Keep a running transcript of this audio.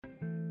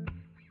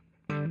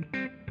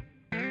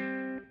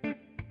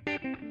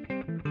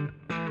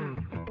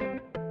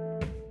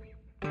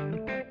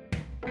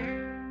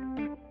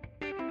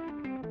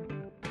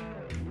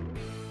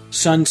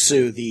Sun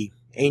Tzu, the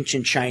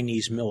ancient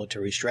Chinese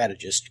military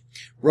strategist,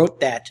 wrote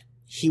that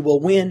he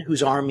will win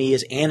whose army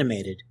is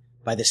animated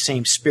by the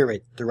same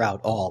spirit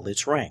throughout all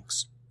its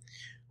ranks.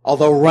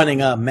 Although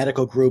running a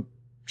medical group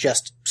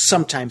just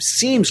sometimes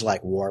seems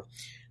like war,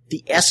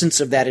 the essence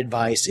of that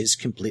advice is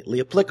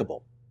completely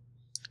applicable.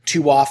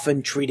 Too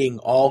often, treating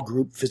all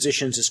group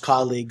physicians as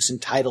colleagues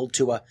entitled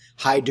to a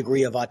high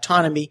degree of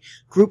autonomy,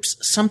 groups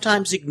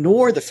sometimes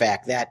ignore the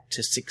fact that,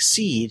 to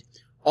succeed,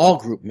 all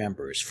group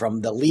members,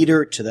 from the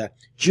leader to the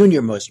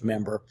junior-most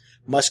member,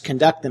 must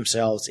conduct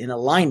themselves in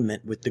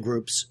alignment with the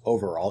group's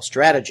overall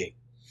strategy.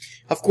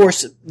 Of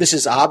course, this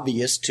is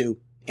obvious to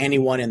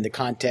anyone in the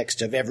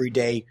context of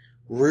everyday,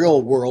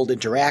 real-world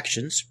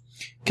interactions.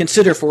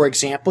 Consider, for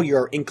example,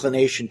 your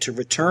inclination to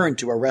return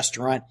to a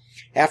restaurant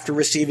after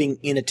receiving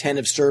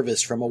inattentive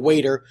service from a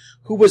waiter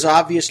who was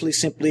obviously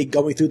simply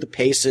going through the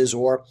paces,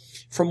 or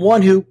from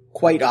one who,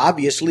 quite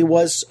obviously,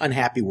 was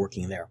unhappy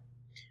working there.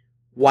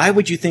 Why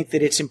would you think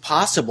that it's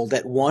impossible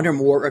that one or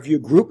more of your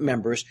group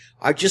members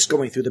are just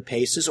going through the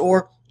paces,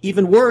 or,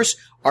 even worse,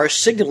 are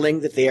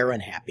signaling that they are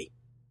unhappy?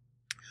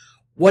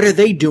 What are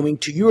they doing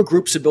to your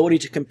group's ability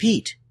to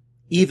compete,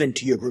 even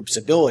to your group's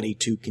ability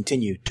to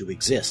continue to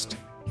exist?